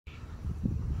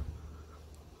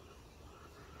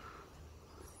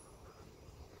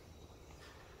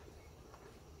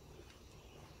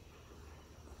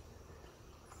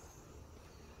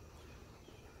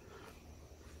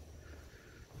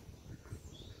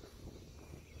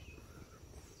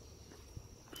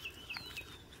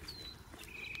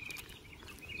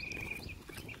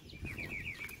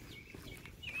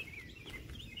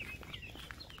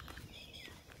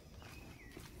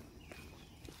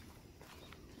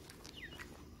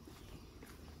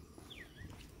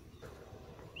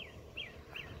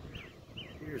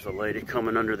Here's a lady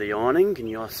coming under the awning. Can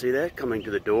you all see that? Coming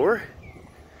to the door.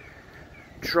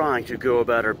 Trying to go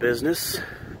about her business.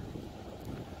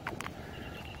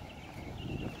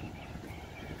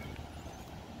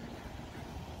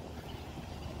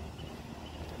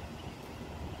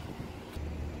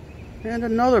 And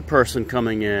another person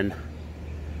coming in.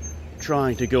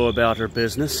 Trying to go about her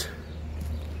business.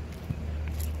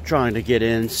 Trying to get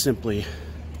in simply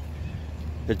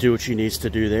to do what she needs to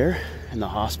do there in the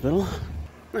hospital.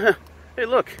 Hey,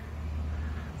 look.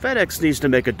 FedEx needs to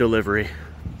make a delivery.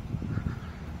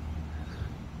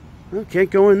 Well,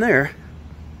 can't go in there.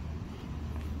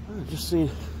 I've just seen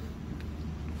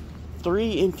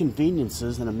 3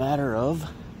 inconveniences in a matter of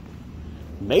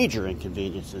major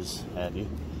inconveniences, have you?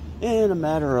 In a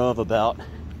matter of about,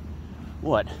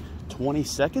 what, 20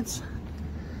 seconds?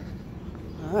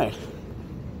 All right.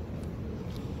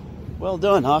 Well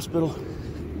done, hospital.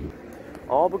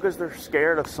 All because they're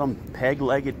scared of some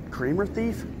peg-legged creamer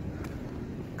thief?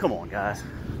 Come on, guys.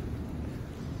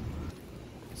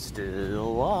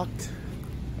 Still locked.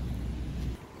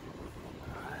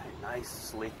 All right,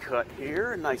 nicely cut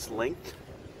here, nice length.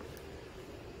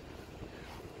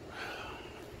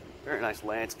 Very nice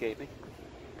landscaping.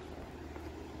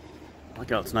 Look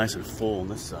how it's nice and full on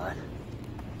this side.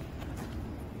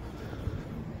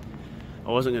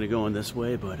 I wasn't gonna go in this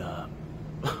way, but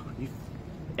you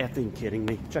effing kidding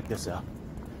me? Check this out.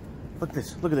 Look at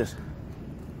this. Look at this.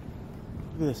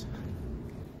 Look at this.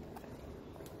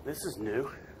 This is new.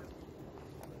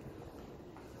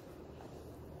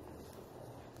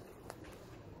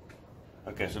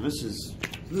 Okay, so this is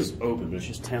open, but it's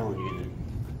just telling you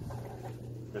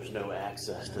that there's no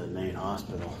access to the main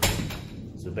hospital.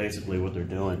 So basically, what they're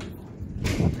doing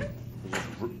is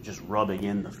just rubbing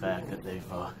in the fact that they've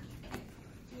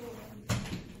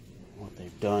what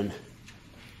they've done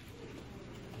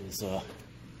is all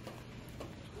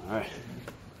right.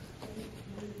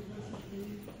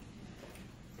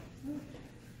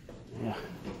 Yeah.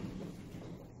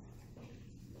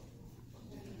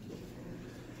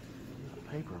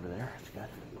 Paper over there. It's got.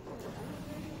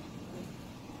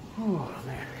 Oh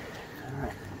man. All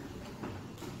right.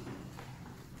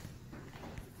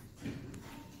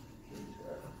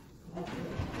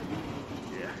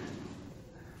 Yeah.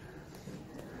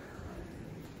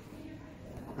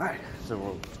 All right.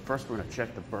 So first we're going to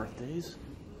check the birthdays,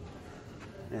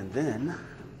 and then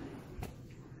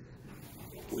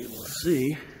we will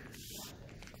see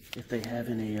if they have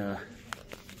any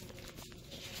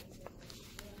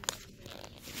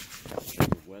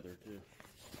weather too.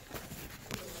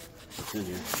 What's in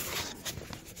here?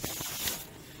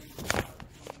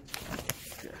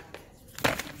 Okay.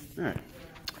 All right.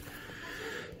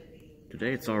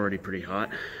 Today it's already pretty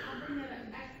hot.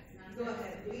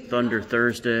 Thunder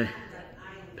Thursday.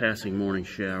 Passing morning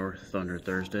shower. Thunder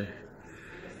Thursday.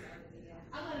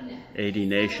 80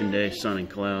 Nation Day. Sun and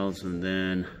clouds, and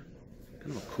then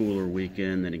kind of a cooler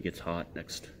weekend. Then it gets hot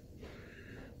next.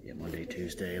 Yeah, Monday,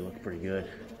 Tuesday look pretty good.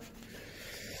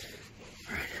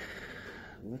 All right.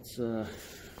 Let's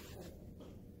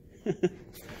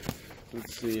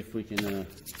let's see if we can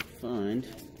find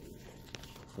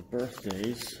the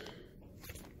birthdays.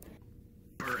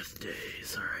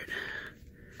 Birthdays, all right.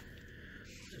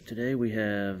 So today we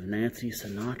have Nancy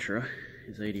Sinatra,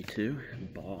 is 82.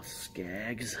 Boss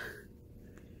Skaggs,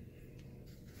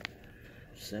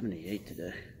 78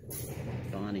 today.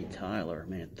 Bonnie Tyler,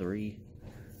 man, 3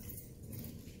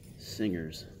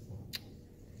 singers.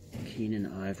 Keenan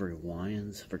Ivory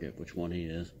Wayans, forget which one he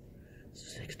is,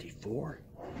 64.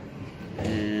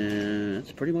 And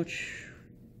that's pretty much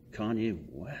Kanye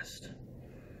West.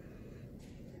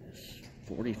 It's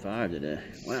 45 today.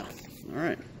 Wow. All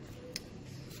right.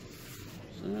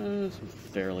 So some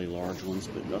fairly large ones,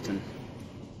 but nothing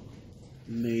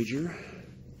major.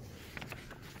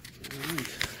 All right.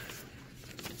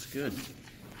 That's good.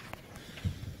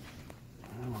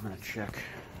 Now we're going to check,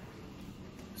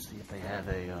 see if they have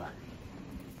a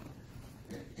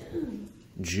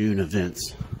June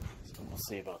events. So we'll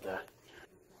see about that.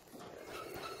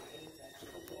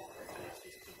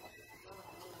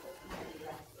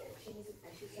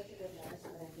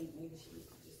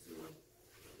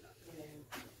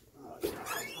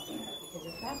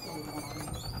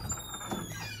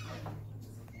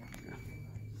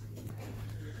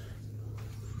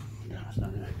 No, it's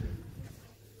not good.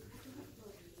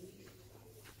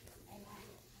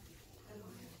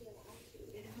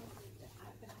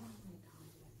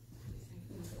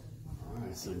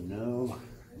 Alright, so no,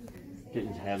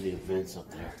 didn't have the events up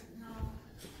there.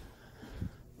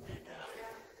 And,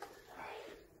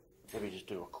 maybe just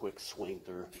do a quick swing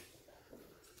through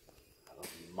of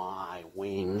my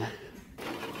wing.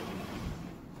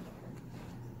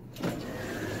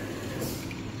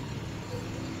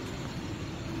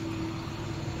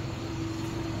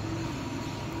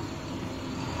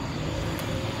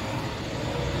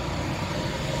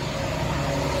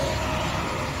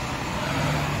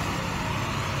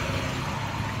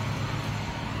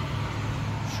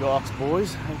 Shocks,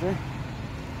 boys, right there.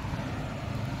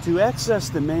 To access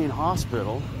the main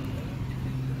hospital,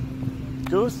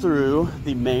 go through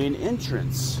the main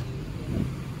entrance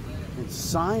and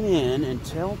sign in and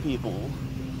tell people.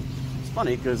 It's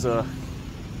funny because the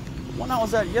one I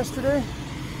was at yesterday,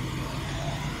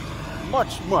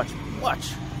 much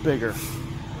bigger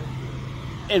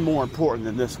and more important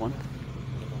than this one,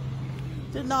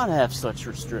 did not have such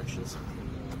restrictions.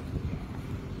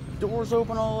 Doors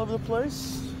open all over the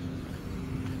place.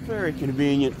 Very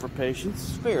convenient for patients,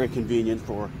 very convenient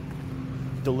for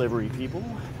delivery people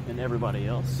and everybody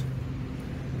else.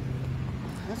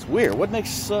 That's weird. What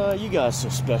makes you guys so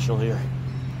special here?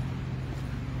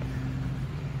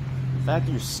 The fact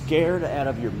that you're scared out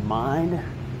of your mind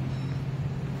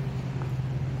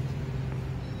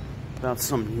about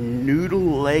some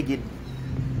noodle-legged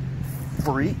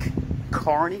freak,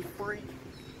 carny freak,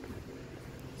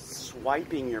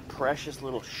 swiping your precious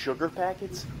little sugar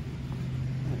packets?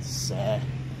 That's sad.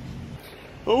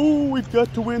 Oh, we've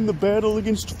got to win the battle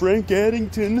against Frank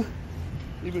Addington,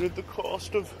 even at the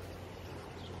cost of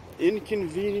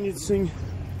inconveniencing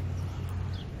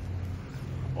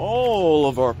all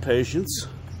of our patients.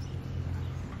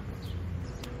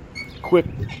 Quick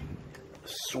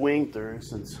swing through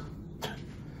since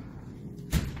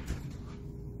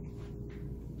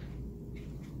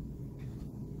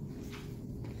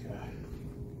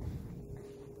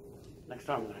next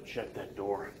time I'm going to check that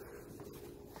door.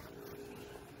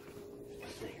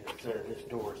 See, it said this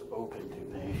door is open to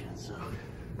patients, so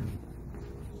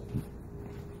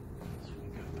we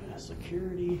go past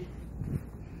security.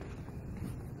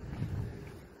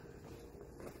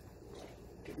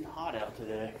 Getting hot out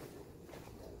today.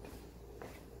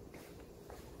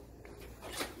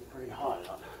 Pretty hot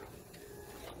out.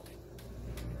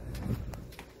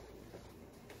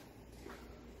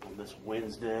 On this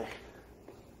Wednesday.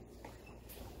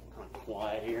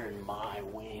 Quiet here in my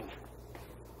wing.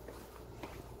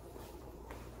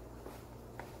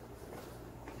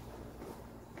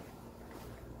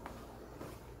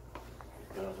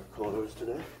 Guys are closed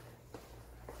today.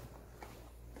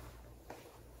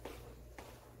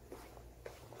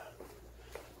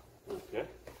 Okay.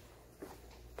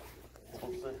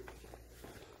 What's that?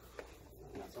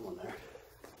 Got someone there.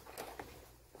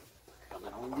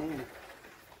 Coming on in.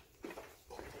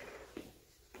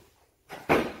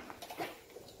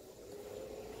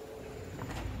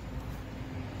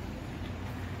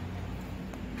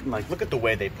 Like, look at the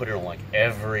way they put it on like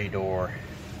every door.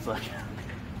 It's like,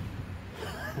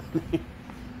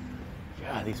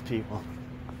 God, these people.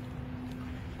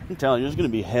 I'm telling you, there's gonna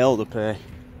be hell to pay.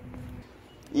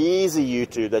 Easy,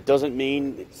 YouTube. That doesn't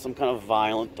mean some kind of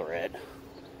violent threat.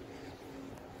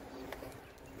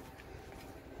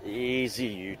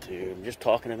 Easy, YouTube. I'm just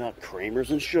talking about creamers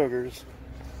and sugars.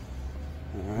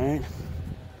 All right.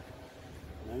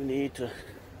 No need to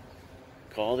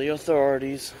call the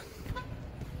authorities.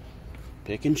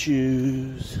 Pick and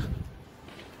choose.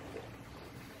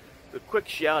 A quick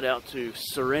shout out to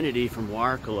Serenity from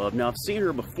Wire Club. Now, I've seen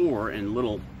her before in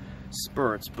little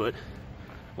spurts, but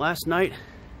last night,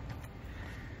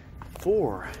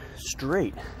 4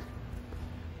 straight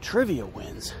trivia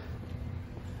wins.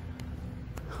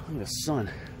 Look at the sun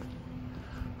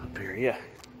up here, yeah.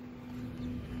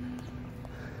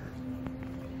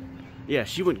 Yeah,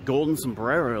 she went golden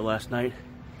sombrero last night.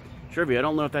 Trivia, I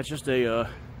don't know if that's just a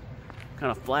kind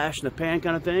of flash in the pan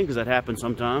kind of thing, because that happens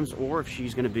sometimes, or if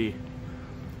she's going to be,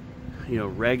 you know,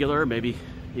 regular, maybe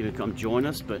even come join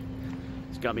us. But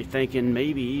it's got me thinking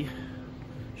maybe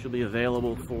she'll be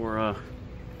available for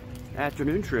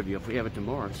afternoon trivia if we have it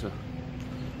tomorrow. So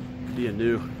it'll be a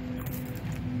new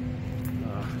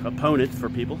opponent for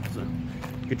people. So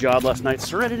good job last night,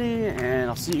 Serenity, and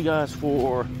I'll see you guys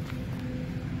for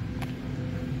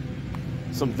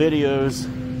some videos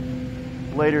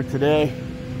later today.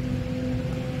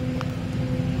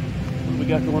 We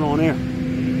got going on here.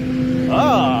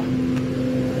 Ah,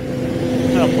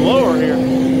 got a blower here.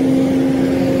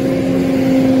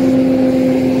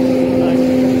 Nice.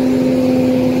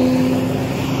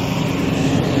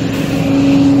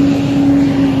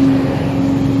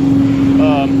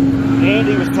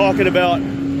 Andy was talking about.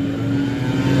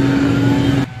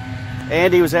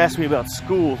 Andy was asking me about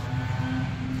school,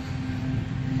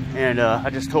 and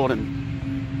I just told him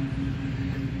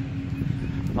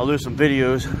I'll do some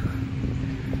videos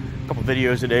couple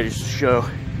videos today just to show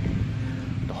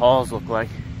what the halls look like.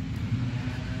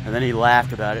 And then he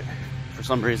laughed about it for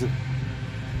some reason.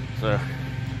 So,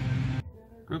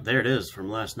 oh, there it is from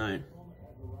last night.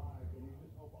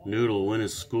 Noodle win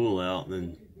his school out, and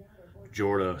then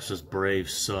Jordo says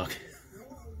Braves suck.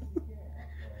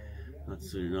 Not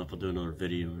soon enough, I'll do another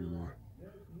video anymore.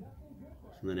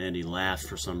 And then Andy laughed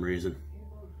for some reason.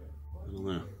 I don't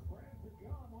know.